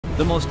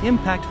The most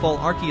impactful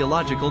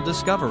archaeological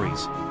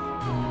discoveries.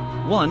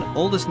 1.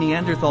 Oldest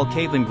Neanderthal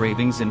cave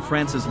engravings in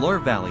France's Loire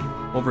Valley,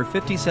 over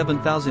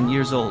 57,000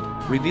 years old,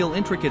 reveal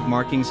intricate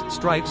markings,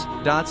 stripes,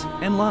 dots,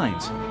 and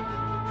lines.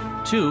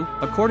 2.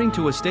 According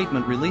to a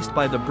statement released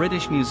by the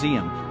British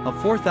Museum, a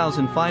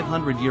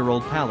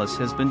 4,500-year-old palace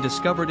has been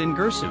discovered in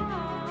Gursu,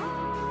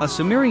 a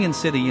Sumerian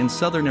city in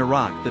southern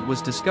Iraq that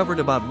was discovered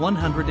about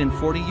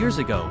 140 years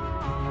ago.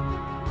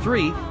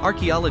 3.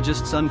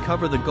 Archaeologists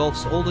uncover the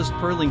Gulf's oldest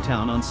pearling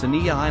town on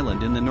Sania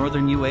Island in the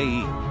northern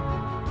UAE,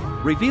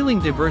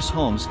 revealing diverse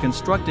homes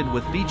constructed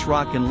with beach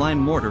rock and lime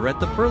mortar at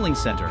the pearling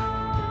center.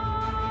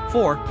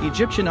 4.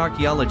 Egyptian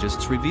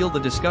archaeologists reveal the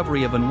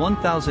discovery of an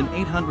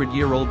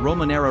 1,800-year-old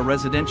Roman-era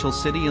residential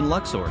city in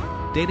Luxor,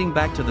 dating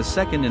back to the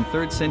 2nd and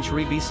 3rd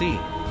century BC.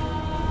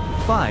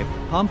 5.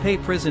 Pompeii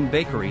prison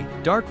bakery,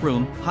 dark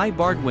room, high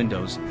barred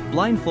windows,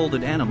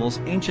 blindfolded animals,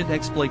 ancient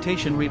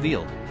exploitation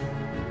revealed.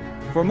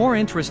 For more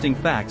interesting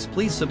facts,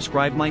 please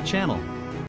subscribe my channel.